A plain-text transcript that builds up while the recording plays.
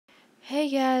Hey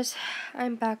guys,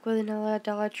 I'm back with another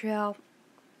Dollar Tree haul,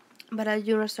 but I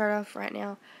do want to start off right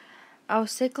now. I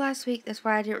was sick last week, that's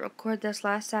why I didn't record this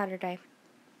last Saturday.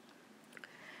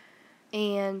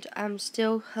 And I'm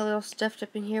still a little stuffed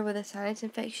up in here with a sinus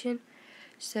infection,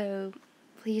 so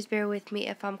please bear with me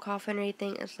if I'm coughing or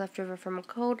anything. It's left over from a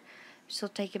cold. I'm still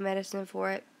taking medicine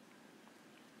for it,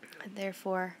 and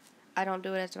therefore I don't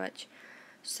do it as much.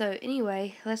 So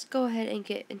anyway, let's go ahead and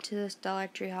get into this Dollar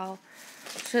Tree haul.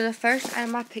 So the first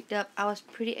item I picked up, I was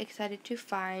pretty excited to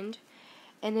find,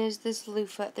 and is this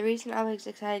loofah. The reason I was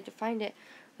excited to find it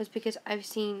was because I've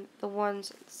seen the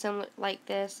ones similar like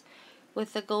this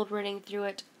with the gold running through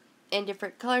it in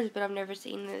different colors, but I've never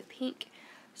seen the pink.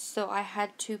 So I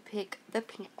had to pick the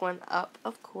pink one up,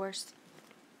 of course.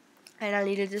 And I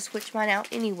needed to switch mine out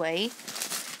anyway.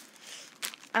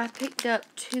 I picked up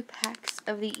 2 packs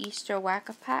of the Easter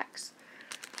Whack-A-Packs.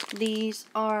 These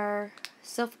are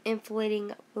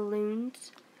self-inflating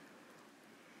balloons.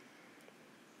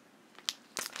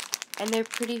 And they're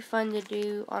pretty fun to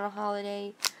do on a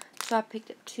holiday. So I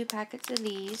picked up 2 packets of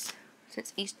these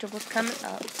since Easter was coming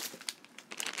up.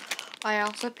 I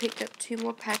also picked up 2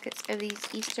 more packets of these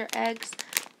Easter eggs.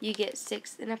 You get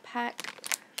 6 in a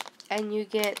pack. And you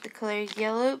get the colors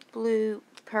yellow, blue,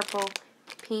 purple,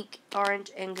 pink,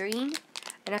 orange, and green.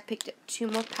 And I picked up 2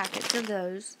 more packets of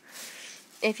those.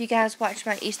 If you guys watched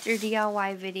my Easter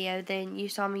DIY video, then you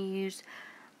saw me use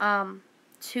 2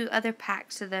 other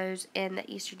packs of those in the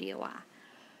Easter DIY.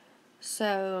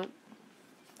 So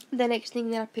the next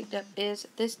thing that I picked up is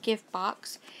this gift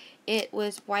box. It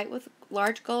was white with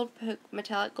large gold,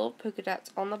 metallic gold polka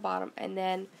dots on the bottom, and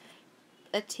then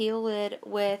a teal lid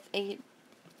with a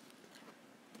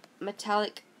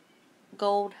metallic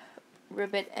gold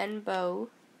ribbon and bow.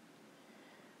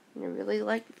 And I really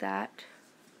like that.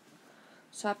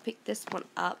 So I picked this one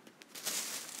up.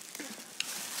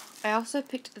 I also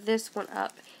picked this one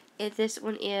up. This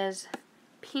one is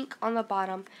pink on the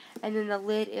bottom, and then the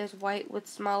lid is white with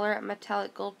smaller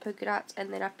metallic gold polka dots,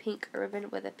 and then a pink ribbon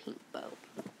with a pink bow.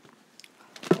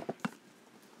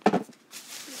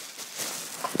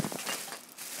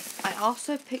 I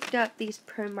also picked up these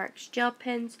Promarks gel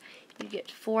pens. You get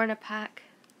 4 in a pack,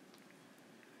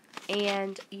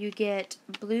 and you get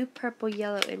blue, purple,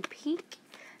 yellow, and pink.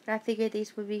 And I figured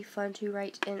these would be fun to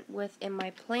write in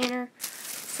my planner,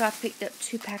 so I picked up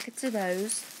 2 packets of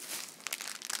those.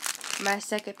 My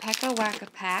second pack of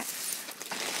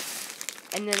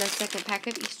Whack-A-Packs, and then the second pack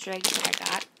of Easter eggs that I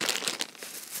got.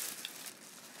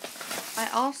 I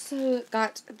also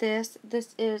got this.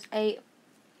 This is a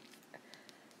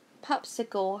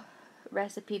popsicle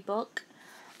recipe book.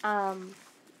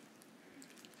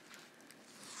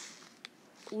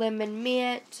 Lemon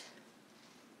mint.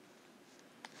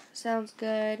 Sounds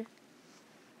good.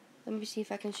 Let me see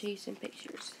if I can show you some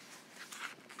pictures.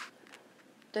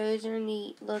 Those are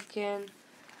neat looking.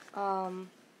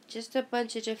 Just a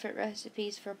bunch of different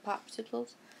recipes for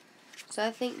popsicles. So I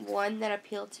think one that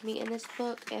appealed to me in this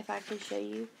book, if I can show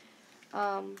you,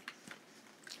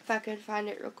 if I can find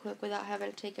it real quick without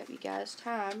having to take up you guys'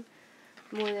 time,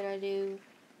 more than I do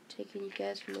taking you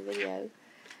guys from the video.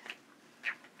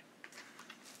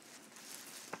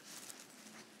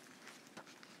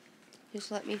 Just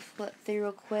let me flip through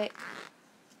real quick,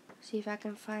 see if I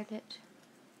can find it.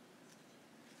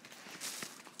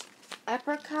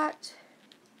 Apricot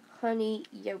honey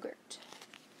yogurt.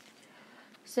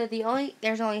 So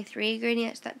there's only 3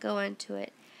 ingredients that go into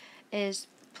it. Is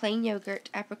plain yogurt,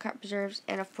 apricot preserves,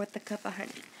 and a 1/4 cup of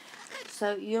honey.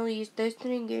 So you only use those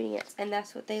 3 ingredients, and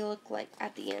that's what they look like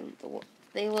at the end.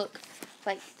 They look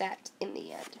like that in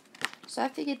the end. So I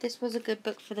figured this was a good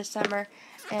book for the summer,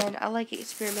 and I like to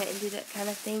experiment and do that kind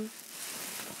of thing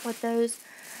with those.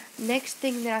 Next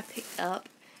thing that I picked up,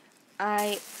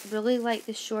 I really like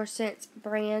the Sure Scents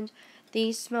brand.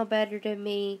 These smell better to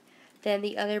me than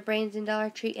the other brands in Dollar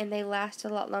Tree, and they last a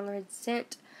lot longer in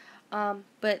scent.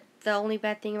 But the only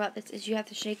bad thing about this is you have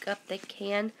to shake up the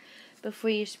can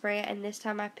before you spray it, and this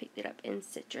time I picked it up in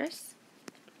citrus.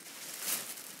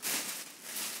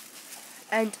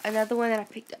 And another one that I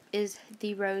picked up is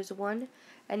the rose one,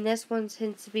 and this one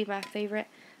tends to be my favorite,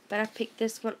 but I picked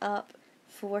this one up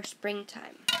for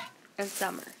springtime and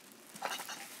summer.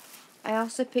 I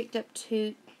also picked up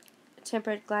 2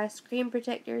 tempered glass screen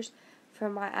protectors for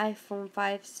my iPhone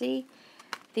 5C.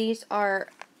 These are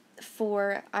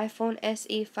for iPhone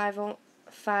SE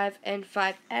 5 and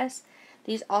 5S.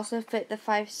 These also fit the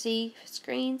 5C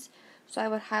screens, so I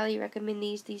would highly recommend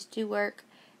these. These do work,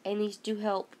 and these do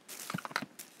help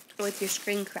with your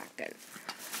screen cracking.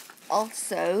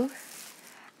 Also,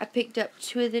 I picked up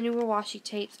 2 of the newer washi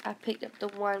tapes. I picked up the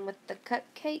one with the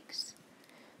cupcakes,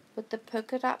 with the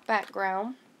polka dot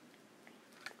background.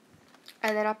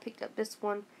 And then I picked up this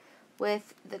one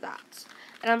with the dots.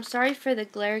 And I'm sorry for the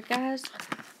glare, guys.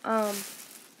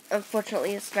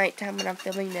 Unfortunately, it's nighttime when I'm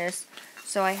filming this,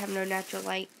 so I have no natural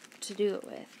light to do it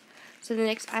with. So the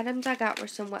next items I got were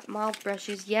some wet mob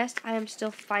brushes. Yes, I am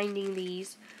still finding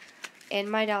these in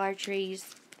my Dollar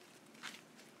Trees,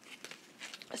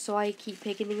 so I keep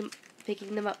picking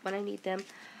them up when I need them.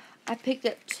 I picked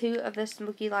up 2 of the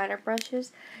smoky liner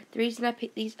brushes. The reason I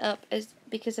picked these up is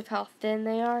because of how thin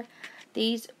they are.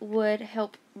 These would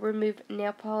help remove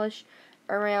nail polish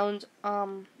around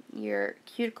your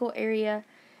cuticle area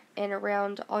and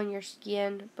around on your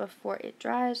skin before it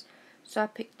dries. So I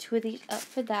picked 2 of these up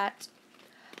for that.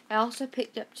 I also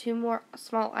picked up 2 more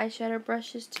small eyeshadow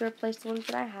brushes to replace the ones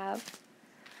that I have.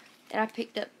 And I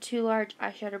picked up 2 large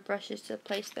eyeshadow brushes to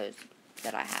replace those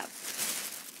that I have.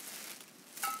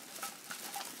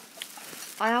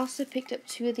 I also picked up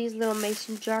 2 of these little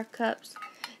mason jar cups.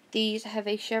 These have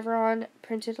a chevron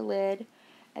printed lid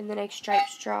and then a striped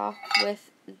straw with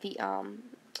the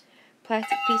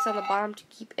plastic piece on the bottom to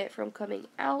keep it from coming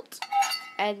out.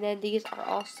 And then these are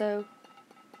also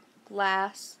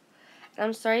glass. And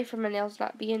I'm sorry for my nails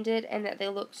not being did and that they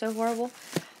look so horrible.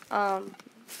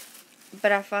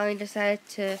 But I finally decided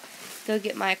to go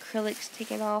get my acrylics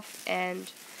taken off and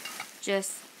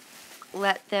just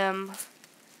let them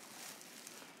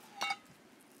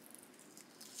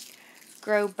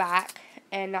grow back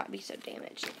and not be so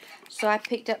damaged. So I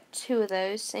picked up 2 of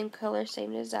those, same color,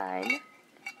 same design.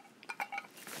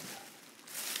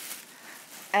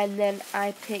 And then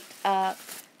I picked up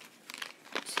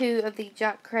 2 of the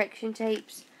jot correction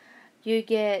tapes. You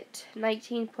get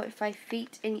 19.5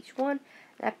 feet in each one.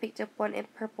 And I picked up one in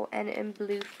purple and in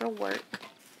blue for work,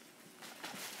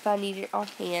 if I need it on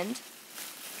hand.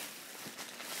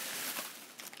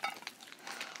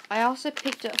 I also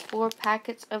picked up 4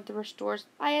 packets of the Restores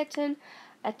biotin.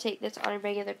 I take this on a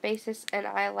regular basis, and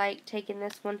I like taking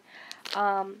this one.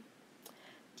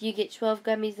 You get 12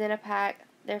 gummies in a pack.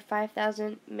 They're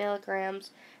 5,000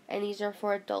 milligrams, and these are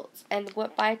for adults. And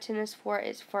what biotin is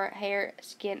for hair,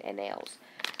 skin, and nails.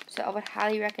 So I would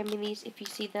highly recommend these if you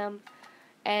see them,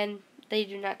 and they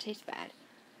do not taste bad.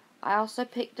 I also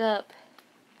picked up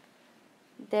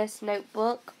this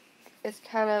notebook. It's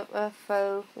kind of a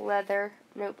faux leather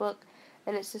notebook,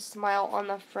 and it's a smile on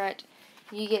the front.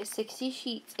 You get 60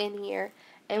 sheets in here,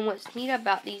 and what's neat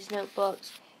about these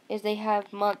notebooks is they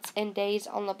have months and days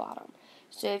on the bottom.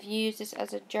 So if you use this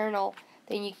as a journal,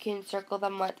 then you can circle the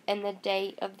month and the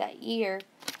day of that year,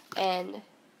 and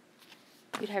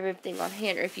you'd have everything on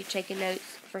hand. Or if you're taking notes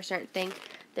for a certain thing,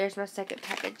 there's my second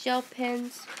pack of gel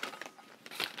pens.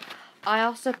 I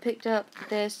also picked up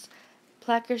this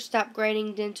Placker Stop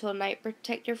Grinding Dental Night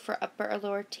Protector for upper or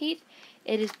lower teeth.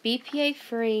 It is BPA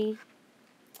free,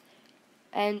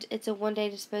 and it's a 1-day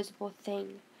disposable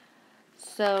thing.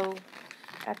 So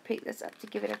I picked this up to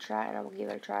give it a try, and I will give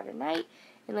it a try tonight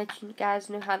and let you guys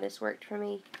know how this worked for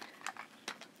me.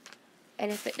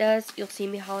 And if it does, you'll see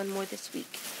me hauling more this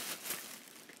week.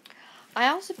 I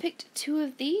also picked 2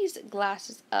 of these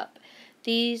glasses up.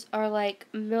 These are like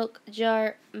milk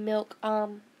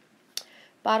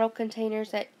bottle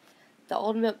containers that the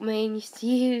old milkman used to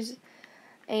use,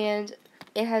 and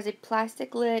it has a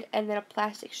plastic lid and then a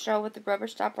plastic straw with a rubber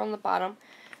stopper on the bottom,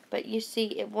 but you see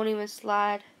it won't even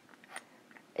slide.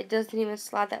 It doesn't even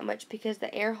slide that much because the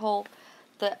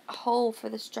hole for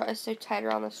the straw is so tight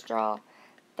around the straw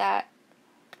that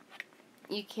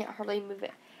you can't hardly move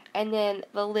it. And then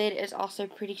the lid is also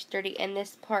pretty sturdy, and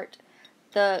this part,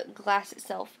 the glass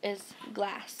itself, is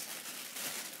glass.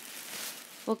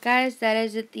 Well, guys, that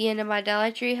is at the end of my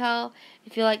Dollar Tree haul.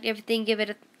 If you liked everything, give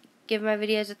my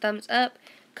videos a thumbs up.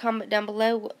 Comment down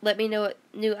below. Let me know what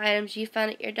new items you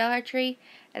found at your Dollar Tree,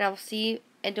 and I will see you.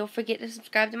 And don't forget to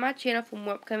subscribe to my channel for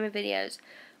more upcoming videos.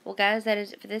 Well, guys, that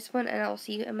is it for this one, and I will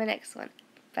see you in my next one.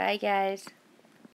 Bye, guys.